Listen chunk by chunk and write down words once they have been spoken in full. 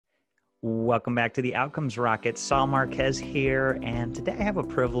Welcome back to the Outcomes Rocket. Saul Marquez here, and today I have a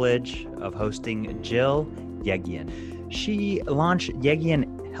privilege of hosting Jill Yegian. She launched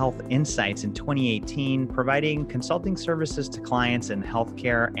Yegian Health Insights in 2018, providing consulting services to clients in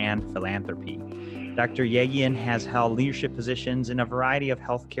healthcare and philanthropy. Dr. Yegian has held leadership positions in a variety of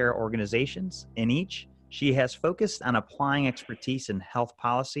healthcare organizations. In each, she has focused on applying expertise in health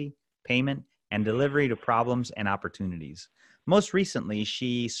policy, payment, and delivery to problems and opportunities. Most recently,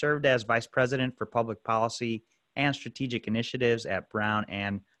 she served as Vice President for Public Policy and Strategic Initiatives at Brown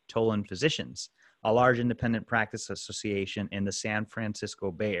and Tolan Physicians, a large independent practice association in the San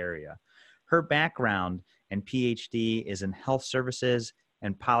Francisco Bay Area. Her background and PhD is in health services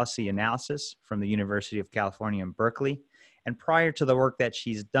and policy analysis from the University of California in Berkeley. And prior to the work that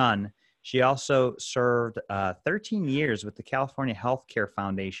she's done, she also served 13 years with the California Healthcare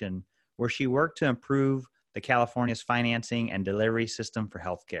Foundation, where she worked to improve the California's financing and delivery system for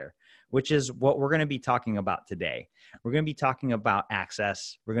healthcare, which is what we're going to be talking about today. We're going to be talking about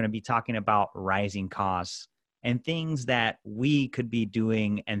access. We're going to be talking about rising costs and things that we could be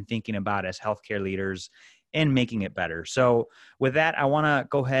doing and thinking about as healthcare leaders and making it better. So with that, I want to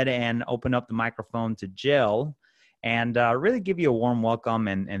go ahead and open up the microphone to Jill and really give you a warm welcome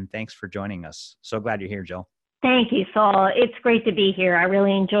and thanks for joining us. So glad you're here, Jill. Thank you, Saul. It's great to be here. I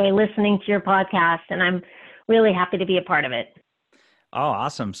really enjoy listening to your podcast, and I'm really happy to be a part of it. Oh,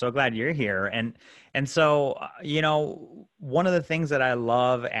 awesome. So glad you're here. And so, one of the things that I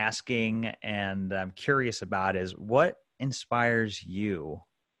love asking and I'm curious about is what inspires you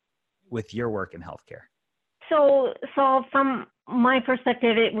with your work in healthcare? So from my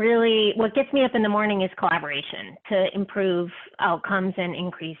perspective, what gets me up in the morning is collaboration to improve outcomes and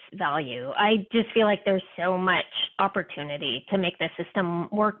increase value. I just feel like there's so much opportunity to make the system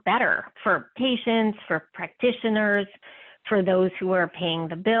work better for patients, for practitioners, for those who are paying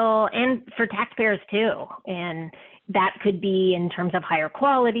the bill, and for taxpayers too. And that could be in terms of higher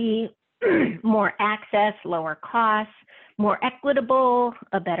quality, more access, lower costs, more equitable,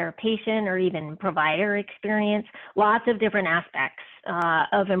 a better patient or even provider experience, lots of different aspects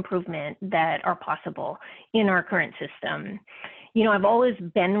of improvement that are possible in our current system. I've always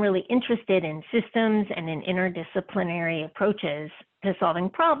been really interested in systems and in interdisciplinary approaches to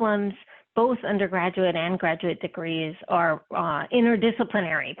solving problems. Both undergraduate and graduate degrees are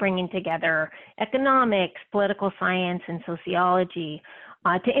interdisciplinary, bringing together economics, political science, and sociology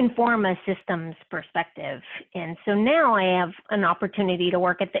to inform a systems perspective. And so now I have an opportunity to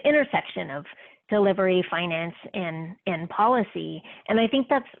work at the intersection of delivery, finance, and policy. And I think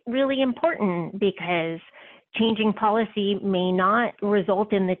that's really important because changing policy may not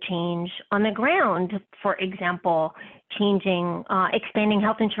result in the change on the ground. For example, expanding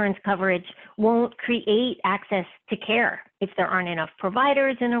health insurance coverage won't create access to care if there aren't enough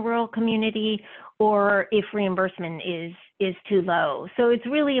providers in a rural community or if reimbursement is too low. So it's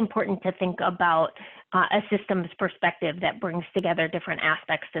really important to think about a systems perspective that brings together different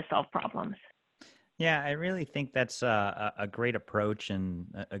aspects to solve problems. Yeah, I really think that's a great approach and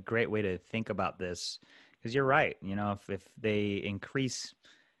a great way to think about this, because you're right. If they increase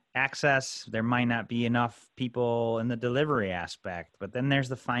access, there might not be enough people in the delivery aspect, but then there's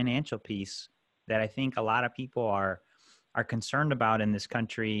the financial piece that I think a lot of people are concerned about in this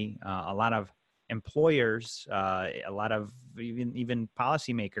country. A lot of employers, a lot of even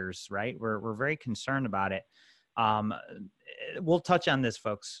policymakers, right? We're very concerned about it. We'll touch on this,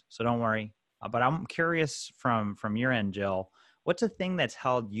 folks, so don't worry. But I'm curious from your end, Jill, what's a thing that's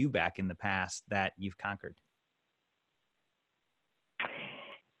held you back in the past that you've conquered?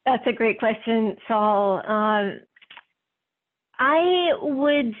 That's a great question, Saul. I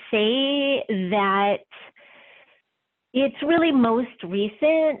would say that it's really most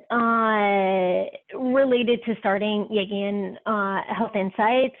recent, related to starting Yegian Health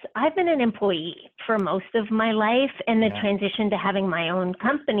Insights. I've been an employee for most of my life, and the transition to having my own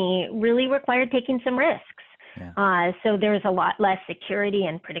company really required taking some risks. Yeah. So there's a lot less security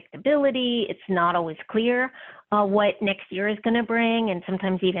and predictability. It's not always clear what next year is going to bring, and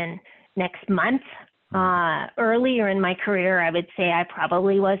sometimes even next month. Earlier in my career, I would say I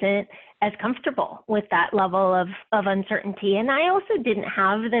probably wasn't as comfortable with that level of uncertainty. And I also didn't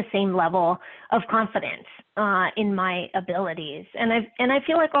have the same level of confidence in my abilities. And I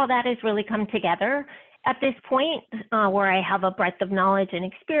feel like all that has really come together at this point where I have a breadth of knowledge and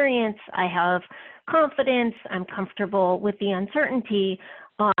experience. I have confidence. I'm comfortable with the uncertainty.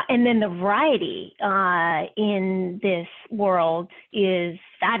 And then the variety in this world is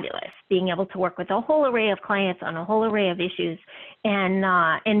fabulous. Being able to work with a whole array of clients on a whole array of issues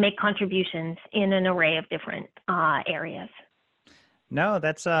and make contributions in an array of different areas. No,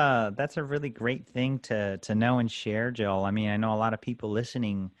 that's a really great thing to know and share, Jill. I mean, I know a lot of people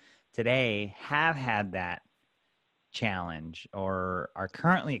listening today have had that challenge or are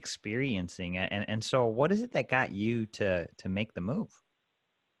currently experiencing it. And so what is it that got you to make the move?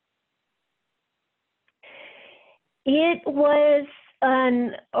 It was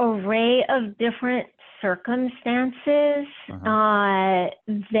an array of different circumstances Uh-huh.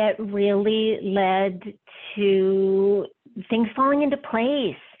 that really led to things falling into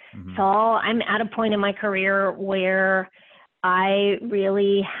place. Hmm. So I'm at a point in my career where I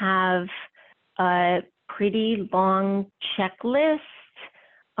really have a pretty long checklist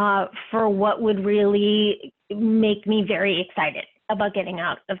for what would really make me very excited about getting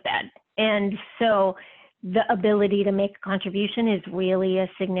out of bed. And so the ability to make a contribution is really a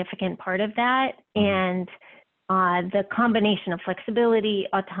significant part of that. Hmm. And the combination of flexibility,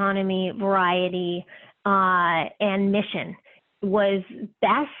 autonomy, variety, and mission was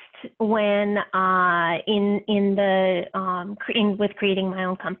best when with creating my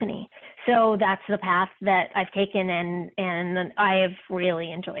own company. So that's the path that I've taken, and I have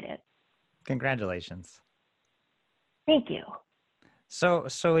really enjoyed it. Congratulations. Thank you. So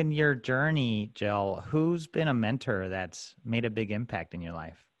in your journey, Jill, who's been a mentor that's made a big impact in your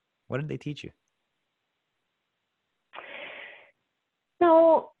life? What did they teach you?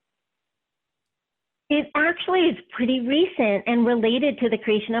 So it actually is pretty recent and related to the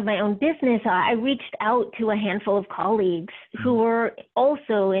creation of my own business. I reached out to a handful of colleagues who Mhm. were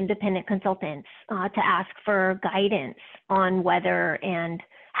also independent consultants to ask for guidance on whether and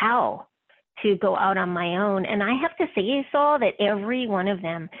how to go out on my own. And I have to say, Saul, that every one of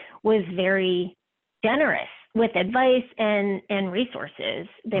them was very generous with advice and resources.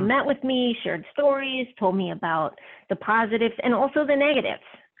 They Hmm. met with me, shared stories, told me about the positives and also the negatives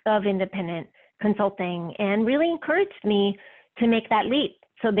of independent consulting, and really encouraged me to make that leap.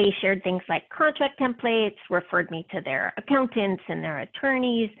 So they shared things like contract templates, referred me to their accountants and their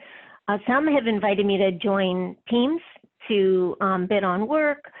attorneys. Some have invited me to join teams to bid on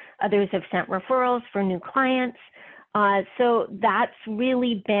work. Others have sent referrals for new clients. So that's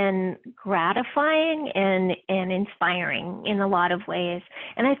really been gratifying and inspiring in a lot of ways.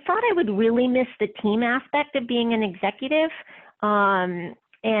 And I thought I would really miss the team aspect of being an executive. And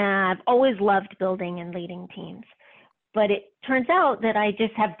I've always loved building and leading teams. But it turns out that I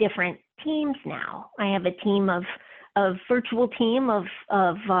just have different teams now. I have a team of virtual team of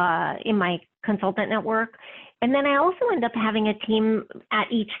in my consultant network, and then I also end up having a team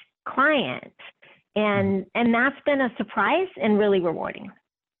at each client, Mhm. and that's been a surprise and really rewarding.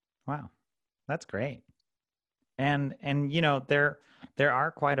 Wow, that's great. And you know there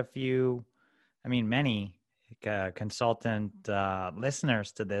are quite a few, I mean many consultant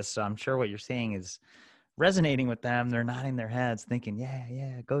listeners to this. So I'm sure what you're saying is resonating with them. They're nodding their heads, thinking, "Yeah,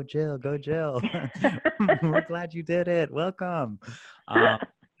 yeah, go Jill, go Jill. We're glad you did it. Welcome." Um,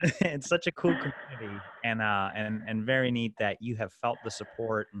 it's such a cool community, and very neat that you have felt the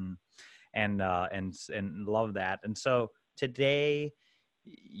support and love that. And so today,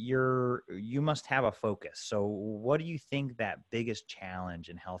 you must have a focus. So, what do you think that biggest challenge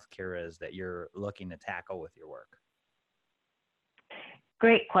in healthcare is that you're looking to tackle with your work?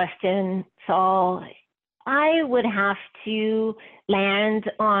 Great question, Saul. I would have to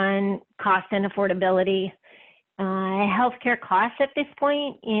land on cost and affordability. Healthcare costs at this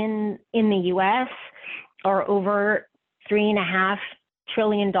point in the U.S. are over $3.5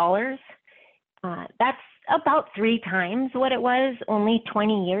 trillion. That's about 3 times what it was only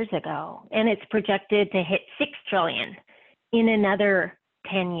 20 years ago, and it's projected to hit 6 trillion in another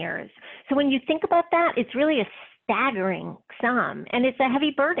 10 years. So when you think about that, it's really a staggering sum, and it's a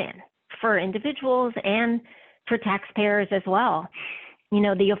heavy burden for individuals and for taxpayers as well. You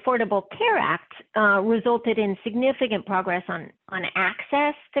know, the Affordable Care Act resulted in significant progress on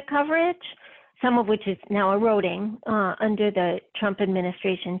access to coverage, some of which is now eroding under the Trump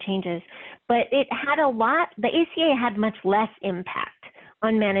administration changes. But it had the ACA had much less impact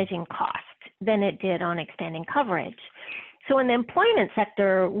on managing cost than it did on expanding coverage. So in the employment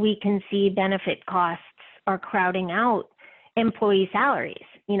sector, we can see benefit costs are crowding out employee salaries.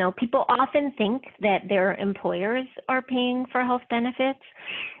 You know, people often think that their employers are paying for health benefits,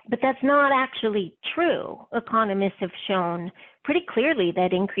 but that's not actually true. Economists have shown pretty clearly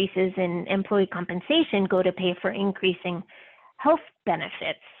that increases in employee compensation go to pay for increasing health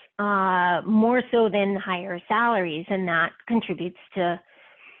benefits, more so than higher salaries, and that contributes to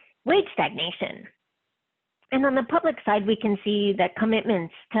wage stagnation. And on the public side, we can see that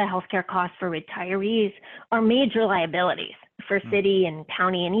commitments to healthcare costs for retirees are major liabilities for Hmm. city and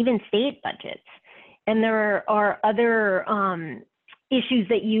county and even state budgets. And there are other issues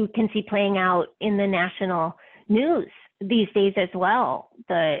that you can see playing out in the national news these days as well.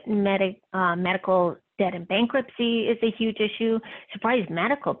 The medical debt and bankruptcy is a huge issue. Surprise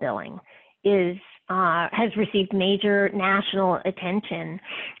medical billing has received major national attention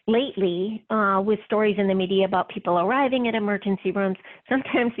lately, with stories in the media about people arriving at emergency rooms,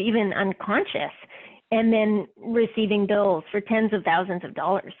 sometimes even unconscious, and then receiving bills for tens of thousands of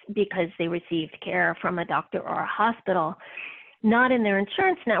dollars because they received care from a doctor or a hospital, not in their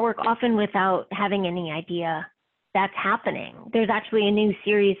insurance network, often without having any idea that's happening. There's actually a new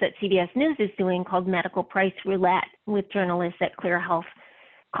series that CBS News is doing called Medical Price Roulette with journalists at Clear Health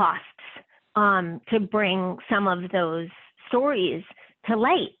Costs, to bring some of those stories to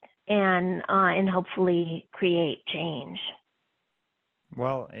light and hopefully create change.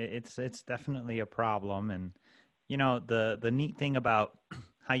 Well, it's definitely a problem, and the neat thing about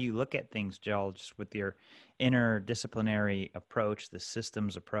how you look at things, Jill, just with your interdisciplinary approach, the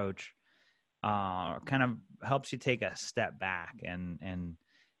systems approach, kind of helps you take a step back and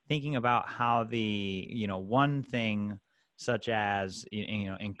thinking about how the one thing such as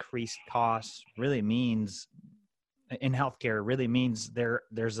increased costs really means in healthcare really means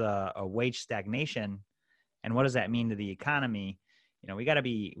there's a wage stagnation, and what does that mean to the economy? We got to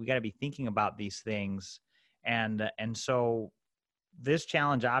be thinking about these things, and so this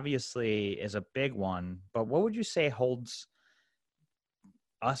challenge obviously is a big one. But what would you say holds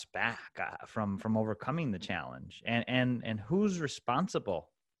us back from overcoming the challenge, and who's responsible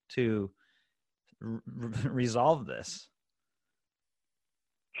to resolve this?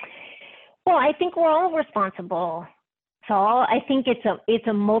 Well, I think we're all responsible, Saul. I think it's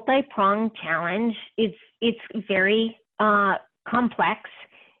a multi-pronged challenge. It's very complex,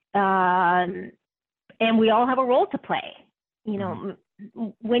 and we all have a role to play.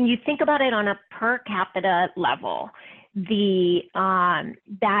 When you think about it on a per capita level,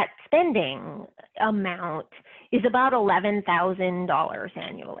 that spending amount is about $11,000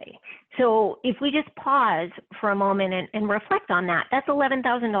 annually. So if we just pause for a moment and reflect on that, that's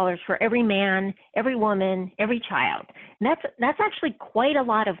 $11,000 for every man, every woman, every child. And that's actually quite a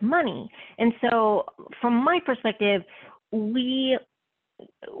lot of money. And so from my perspective, I'd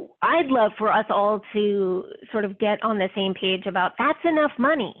love for us all to sort of get on the same page about that's enough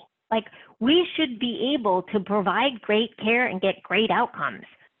money. Like, we should be able to provide great care and get great outcomes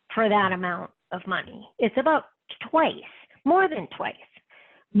for that amount of money. It's about more than twice,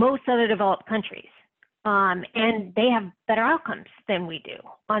 most other developed countries. And they have better outcomes than we do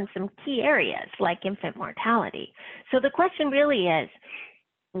on some key areas like infant mortality. So the question really is,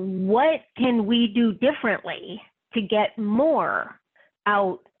 what can we do differently to get more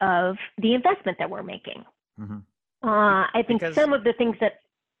out of the investment that we're making? Mm-hmm. I think some of the things that,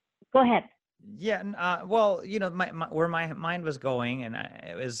 go ahead. Yeah. Well, where my mind was going, and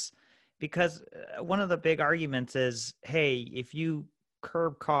it was because one of the big arguments is, hey, if you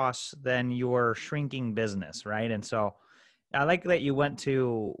curb costs, then you're shrinking business, right? And so I like that you went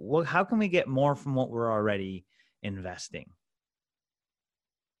to, well, how can we get more from what we're already investing?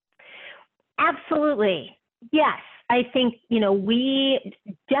 Absolutely. Yes. I think, we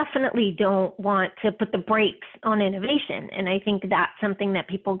definitely don't want to put the brakes on innovation. And I think that's something that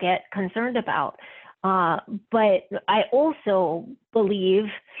people get concerned about. But I also believe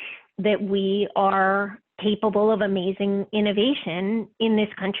that we are capable of amazing innovation in this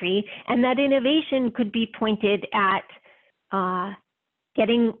country, and that innovation could be pointed at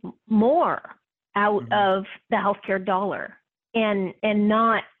getting more out of the healthcare dollar, and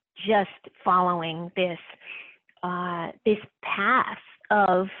not just following this path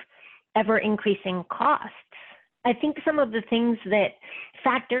of ever increasing costs. I think some of the things that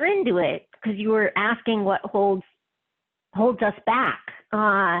factor into it, because you were asking what holds us back,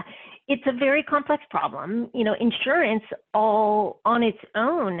 it's a very complex problem. Insurance all on its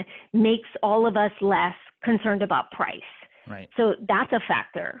own makes all of us less concerned about price. Right. So that's a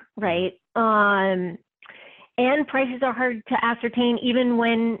factor, right? And prices are hard to ascertain even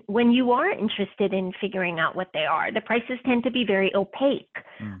when you are interested in figuring out what they are. The prices tend to be very opaque,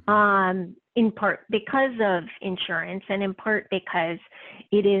 in part because of insurance, and in part because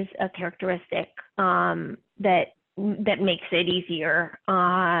it is a characteristic that makes it easier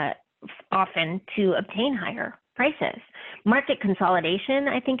often to obtain higher prices. Market consolidation,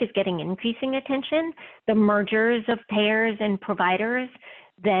 I think, is getting increasing attention. The mergers of payers and providers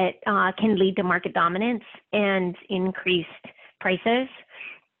that can lead to market dominance and increased prices.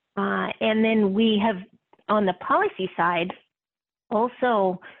 And then we have, on the policy side,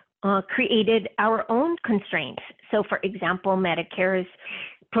 also created our own constraints. So, for example, Medicare's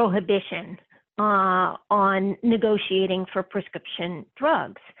prohibition on negotiating for prescription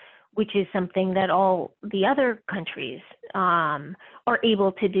drugs, which is something that all the other countries are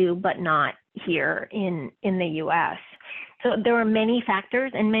able to do, but not here in the U.S. So there are many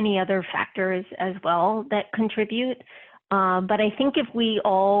factors and many other factors as well that contribute. But I think if we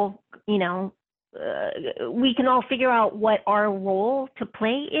all, we can all figure out what our role to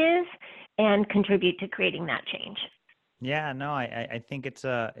play is and contribute to creating that change. Yeah, no, I think it's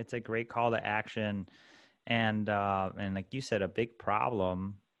a great call to action, and like you said, a big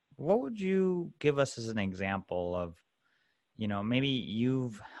problem. What would you give us as an example of, maybe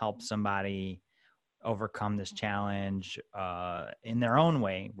you've helped somebody overcome this challenge in their own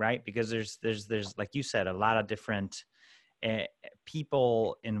way, right? Because there's like you said, a lot of different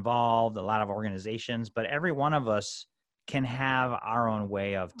people involved, a lot of organizations, but every one of us can have our own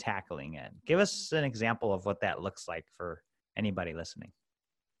way of tackling it. Give us an example of what that looks like for anybody listening.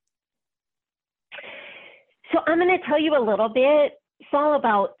 So I'm going to tell you a little bit, Saul,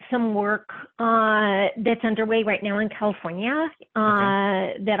 about some work that's underway right now in California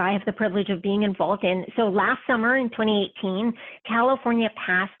that I have the privilege of being involved in. So last summer in 2018, California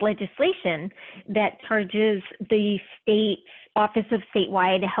passed legislation that charges the state's Office of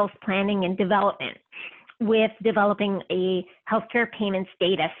Statewide Health Planning and Development with developing a healthcare payments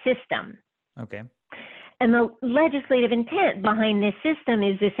data system. Okay. And the legislative intent behind this system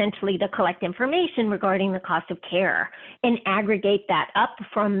is essentially to collect information regarding the cost of care and aggregate that up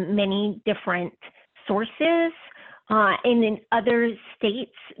from many different sources. And in other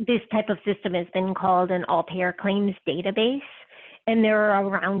states, this type of system has been called an all-payer claims database. And there are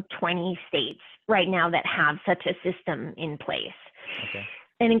around 20 states right now that have such a system in place. Okay.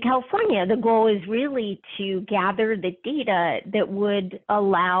 And in California, the goal is really to gather the data that would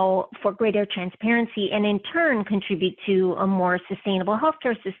allow for greater transparency and in turn contribute to a more sustainable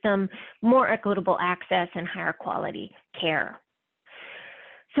healthcare system, more equitable access, and higher quality care.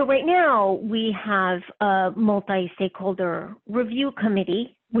 So right now we have a multi-stakeholder review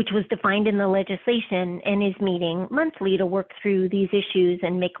committee, which was defined in the legislation and is meeting monthly to work through these issues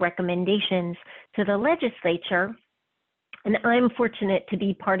and make recommendations to the legislature. And I'm fortunate to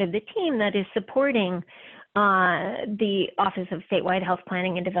be part of the team that is supporting the Office of Statewide Health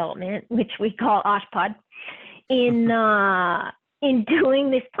Planning and Development, which we call OSHPD, in doing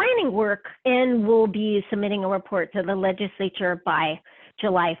this planning work, and we'll be submitting a report to the legislature by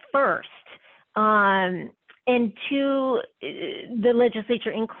July 1st. And the legislature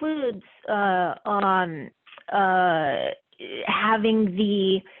includes having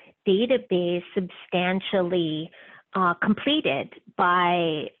the database substantially completed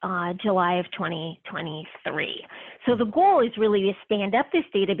by July of 2023. So the goal is really to stand up this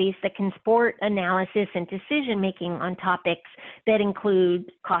database that can support analysis and decision-making on topics that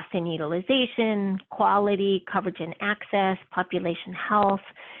include cost and utilization, quality, coverage and access, population health,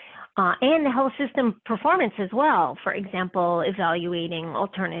 and health system performance as well. For example, evaluating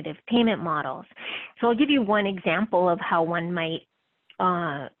alternative payment models. So I'll give you one example of how one might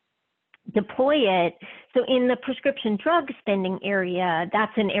deploy it. So in the prescription drug spending area,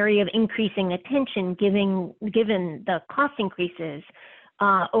 that's an area of increasing attention given the cost increases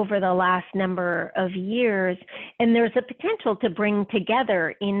over the last number of years. And there's a potential to bring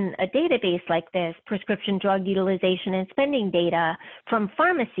together in a database like this prescription drug utilization and spending data from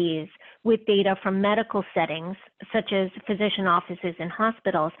pharmacies with data from medical settings, such as physician offices and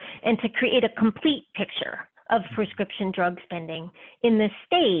hospitals, and to create a complete picture of prescription drug spending in the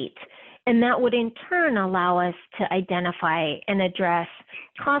state. And that would in turn allow us to identify and address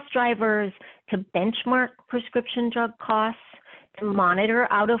cost drivers, to benchmark prescription drug costs, to monitor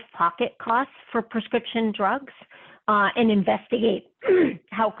out-of-pocket costs for prescription drugs, and investigate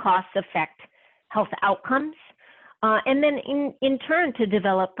how costs affect health outcomes, and then in turn to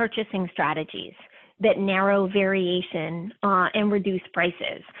develop purchasing strategies that narrow variation and reduce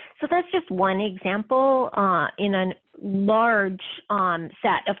prices. So that's just one example in a large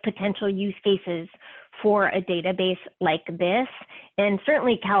set of potential use cases for a database like this. And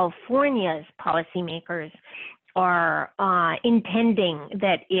certainly California's policymakers are intending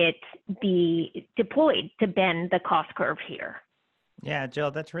that it be deployed to bend the cost curve here. Yeah,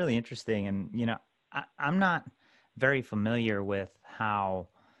 Jill, that's really interesting. And, I'm not very familiar with how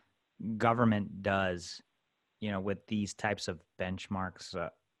government does, with these types of benchmarks.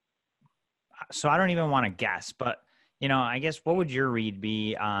 So I don't even want to guess, but, I guess what would your read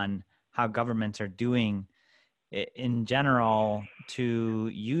be on how governments are doing in general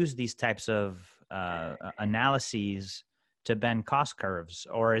to use these types of analyses to bend cost curves,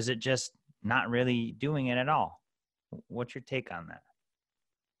 or is it just not really doing it at all? What's your take on that?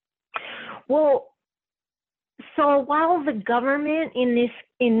 Well, so while the government in this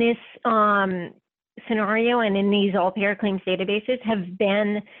scenario and in these all-payer claims databases have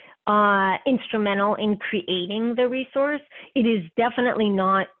been instrumental in creating the resource, it is definitely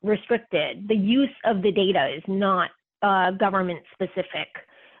not restricted. The use of the data is not government specific.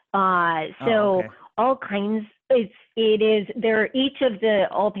 So all kinds, each of the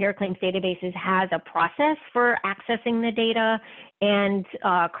all-payer claims databases has a process for accessing the data and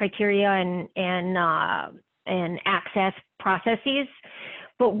criteria and access processes.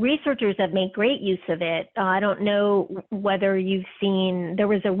 But researchers have made great use of it. I don't know whether you've seen, there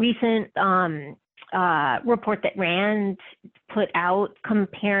was a recent report that RAND put out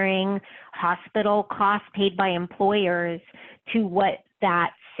comparing hospital costs paid by employers to what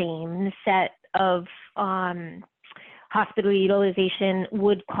that same set of hospital utilization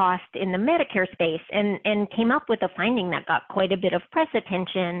would cost in the Medicare space, and came up with a finding that got quite a bit of press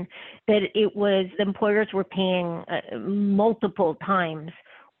attention, that it was the employers were paying multiple times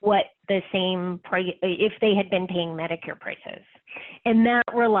what the same price if they had been paying Medicare prices. And that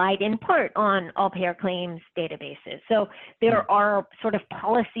relied in part on all-payer claims databases. So there are sort of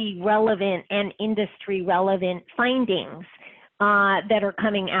policy relevant and industry relevant findings that are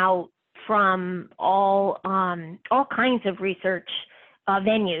coming out from all kinds of research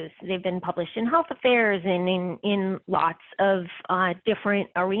venues. They've been published in Health Affairs and in lots of different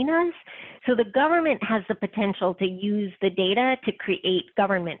arenas. So the government has the potential to use the data to create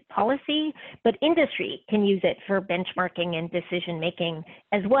government policy, but industry can use it for benchmarking and decision making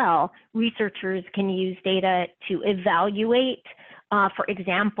as well. Researchers can use data to evaluate, for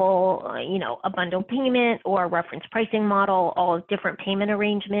example, a bundle payment or a reference pricing model, all different payment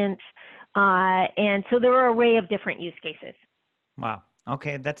arrangements. And so there are an array of different use cases. Wow.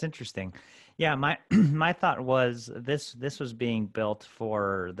 Okay, that's interesting. Yeah, my my thought was this was being built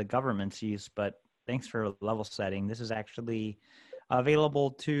for the government's use, but thanks for level setting. This is actually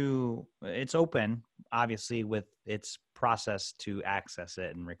available it's open, obviously, with its process to access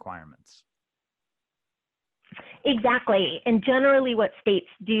it and requirements. Exactly. And generally what states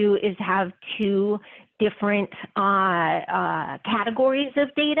do is have two different categories of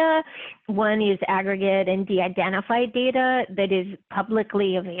data. One is aggregate and de-identified data that is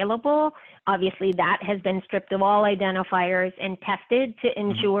publicly available. Obviously, that has been stripped of all identifiers and tested to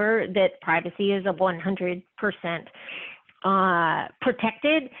ensure that privacy is 100%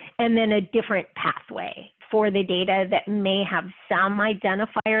 protected, and then a different pathway for the data that may have some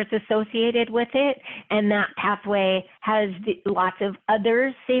identifiers associated with it, and that pathway has lots of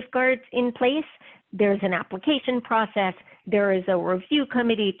other safeguards in place. There's an application process, there is a review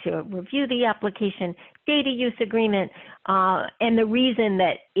committee to review the application, data use agreement, and the reason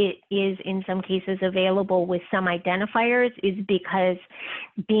that it is in some cases available with some identifiers is because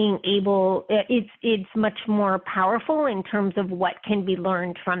it's much more powerful in terms of what can be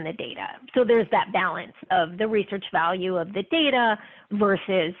learned from the data. So there's that balance of the research value of the data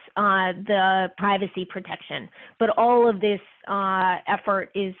versus the privacy protection. But all of this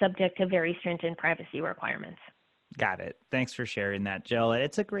effort is subject to very stringent privacy requirements. Got it. Thanks for sharing that, Jill.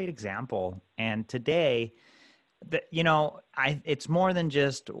 It's a great example. And today, it's more than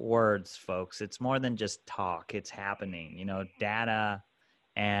just words, folks. It's more than just talk. It's happening. Data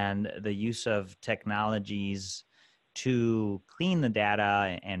and the use of technologies to clean the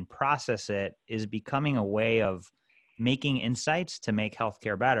data and process it is becoming a way of making insights to make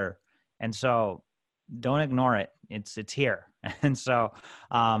healthcare better. And so don't ignore it. It's here. And so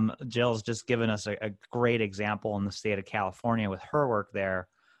Jill's just given us a great example in the state of California with her work there.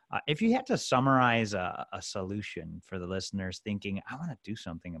 If you had to summarize a solution for the listeners thinking, I want to do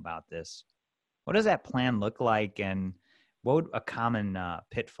something about this, what does that plan look like, and what would a common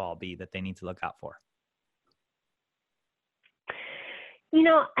pitfall be that they need to look out for?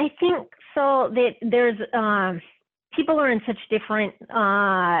 I think so that there's people are in such different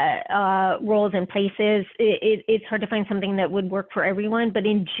roles and places. It's hard to find something that would work for everyone. But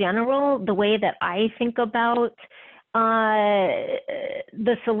in general, the way that I think about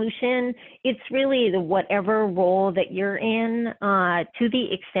the solution, it's really whatever role that you're in, to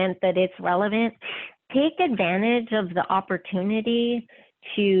the extent that it's relevant, take advantage of the opportunity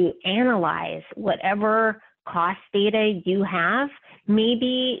to analyze whatever cost data you have.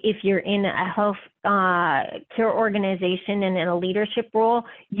 Maybe if you're in a health care organization and in a leadership role,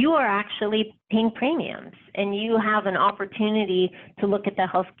 you are actually paying premiums, and you have an opportunity to look at the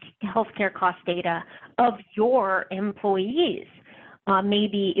healthcare cost data of your employees.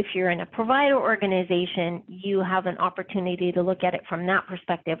 Maybe if you're in a provider organization, you have an opportunity to look at it from that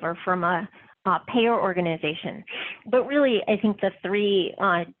perspective, or from a payer organization. But really, I think the three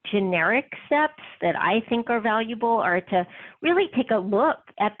generic steps that I think are valuable are to really take a look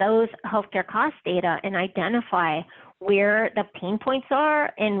at those healthcare cost data and identify where the pain points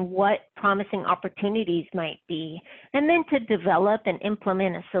are and what promising opportunities might be, and then to develop and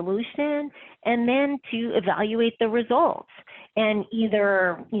implement a solution, and then to evaluate the results and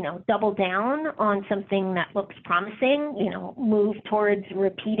either, double down on something that looks promising, move towards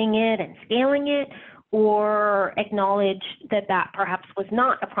repeating it and scaling it, or acknowledge that perhaps was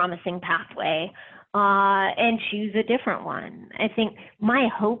not a promising pathway and choose a different one. I think my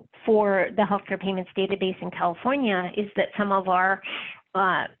hope for the healthcare payments database in California is that some of our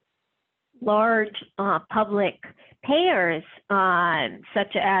large public payers,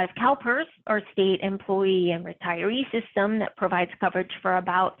 such as CalPERS, our state employee and retiree system that provides coverage for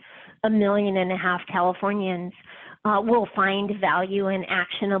about 1.5 million Californians, will find value in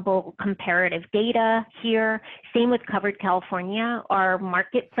actionable comparative data here. Same with Covered California, our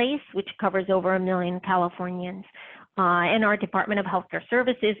marketplace, which covers over 1 million Californians. And our Department of Healthcare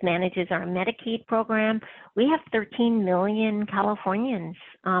Services manages our Medicaid program. We have 13 million Californians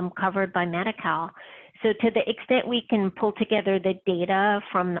covered by Medi-Cal. So to the extent we can pull together the data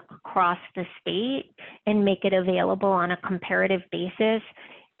from across the state and make it available on a comparative basis,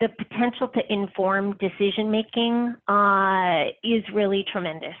 the potential to inform decision-making is really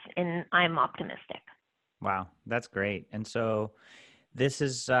tremendous, and I'm optimistic. Wow, that's great. And so this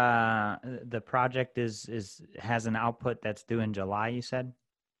is the project has an output that's due in July, you said?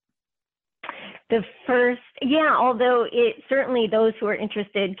 Although certainly those who are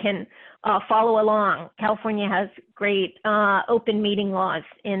interested can follow along. California has great open meeting laws,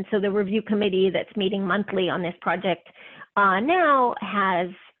 and so the review committee that's meeting monthly on this project now has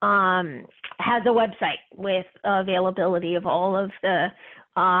a website with availability of all of the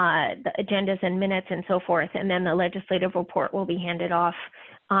agendas and minutes and so forth, and then the legislative report will be handed off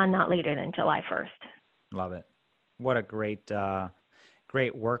not later than July 1st. Love it. What a great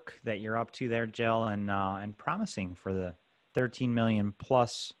work that you're up to there, Jill, and promising for the 13 million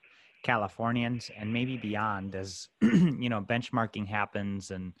plus Californians and maybe beyond as benchmarking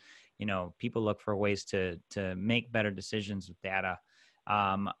happens and people look for ways to make better decisions with data.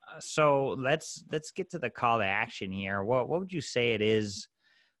 So let's get to the call to action here. What would you say it is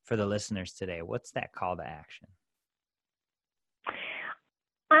for the listeners today? What's that call to action?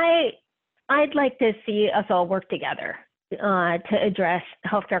 I'd like to see us all work together to address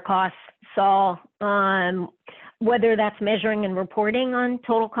healthcare costs, Saul, whether that's measuring and reporting on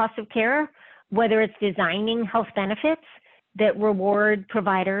total cost of care, whether it's designing health benefits that reward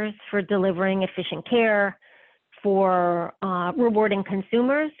providers for delivering efficient care, for rewarding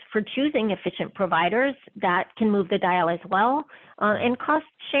consumers for choosing efficient providers that can move the dial as well. And cost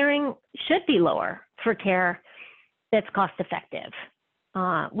sharing should be lower for care that's cost effective.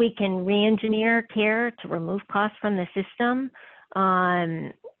 We can re-engineer care to remove costs from the system.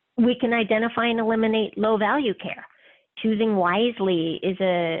 We can identify and eliminate low value care. Choosing wisely is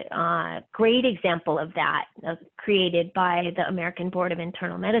a great example of that, created by the American Board of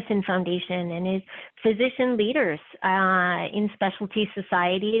Internal Medicine Foundation and is physician leaders in specialty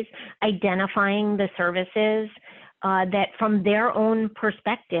societies identifying the services that from their own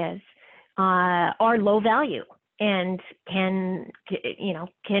perspectives are low value and can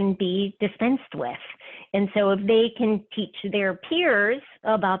be dispensed with. And so if they can teach their peers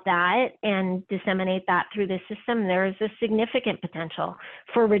about that and disseminate that through the system, there's a significant potential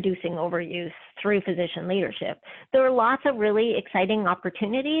for reducing overuse through physician leadership. There are lots of really exciting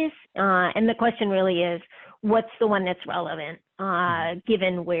opportunities, and the question really is, what's the one that's relevant,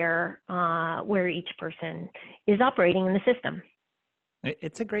 given where each person is operating in the system?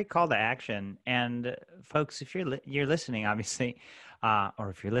 It's a great call to action. And folks, if you're listening, obviously, or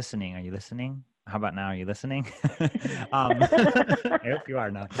if you're listening, are you listening? How about now? Are you listening? I hope you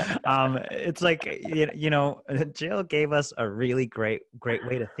are now. It's like, Jill gave us a really great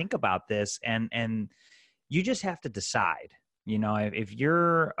way to think about this. And you just have to decide, if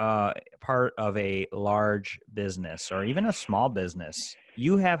you're part of a large business or even a small business,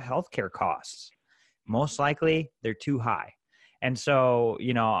 you have healthcare costs. Most likely they're too high. And so,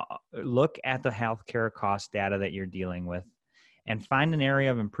 look at the healthcare cost data that you're dealing with and find an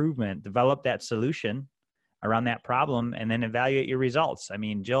area of improvement, develop that solution around that problem, and then evaluate your results. I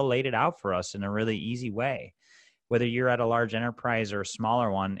mean, Jill laid it out for us in a really easy way. Whether you're at a large enterprise or a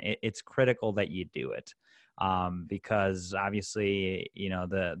smaller one, it's critical that you do it. Because obviously,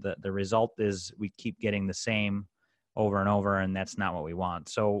 the result is we keep getting the same over and over, and that's not what we want.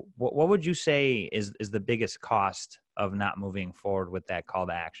 So what would you say is the biggest cost of not moving forward with that call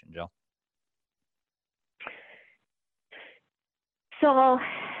to action, Jill? So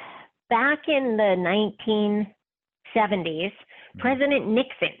back in the 1970s, President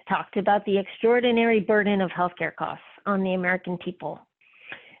Nixon talked about the extraordinary burden of healthcare costs on the American people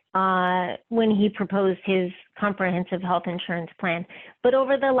when he proposed his comprehensive health insurance plan. But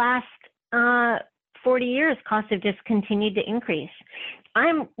over the last 40 years, costs have just continued to increase.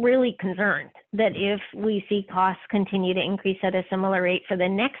 I'm really concerned that if we see costs continue to increase at a similar rate for the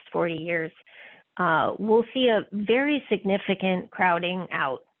next 40 years, we'll see a very significant crowding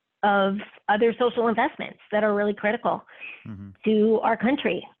out of other social investments that are really critical to our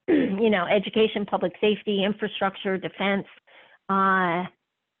country. Education, public safety, infrastructure, defense.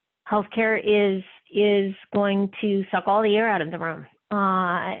 Healthcare is going to suck all the air out of the room.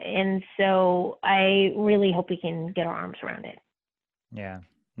 And so I really hope we can get our arms around it. Yeah,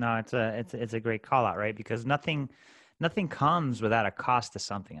 no, it's a great call out, right? Because nothing comes without a cost to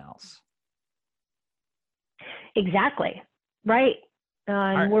something else. Exactly. Right.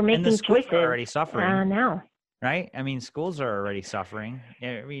 And we're making choices are already suffering now. Right. I mean, schools are already suffering.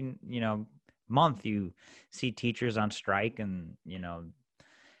 I mean, month you see teachers on strike, and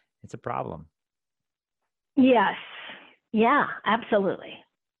it's a problem. Yes. Yeah, absolutely.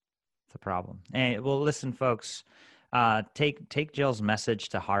 It's a problem. And well, listen, folks, take Jill's message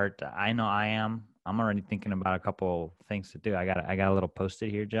to heart. I know I am. I'm already thinking about a couple things to do. I got a little Post-it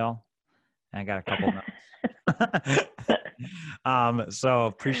here, Jill. And I got a couple notes. So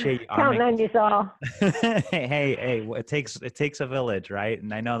appreciate you. Counting on you all. Hey, it takes a village, right?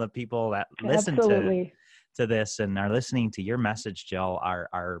 And I know the people that listen to this and are listening to your message, Jill,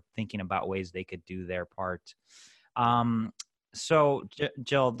 are thinking about ways they could do their part. So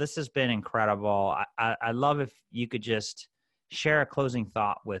Jill, this has been incredible. I love if you could just share a closing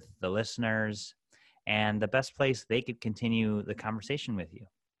thought with the listeners and the best place they could continue the conversation with you.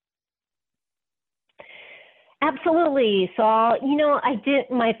 Absolutely. So,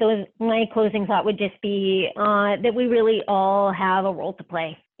 my closing thought would just be that we really all have a role to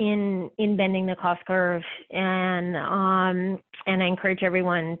play in bending the cost curve, and I encourage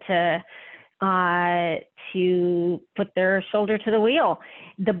everyone to put their shoulder to the wheel.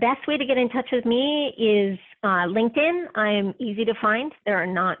 The best way to get in touch with me is LinkedIn. I'm easy to find. There are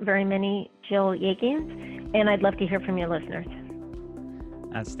not very many Jill Yegians, and I'd love to hear from your listeners.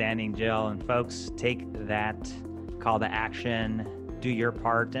 Outstanding, Jill. And folks, take that call to action, do your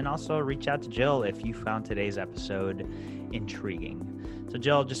part, and also reach out to Jill if you found today's episode intriguing. So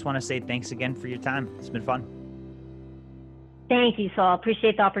Jill, just want to say thanks again for your time. It's been fun. Thank you, Saul.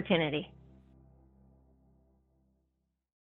 Appreciate the opportunity.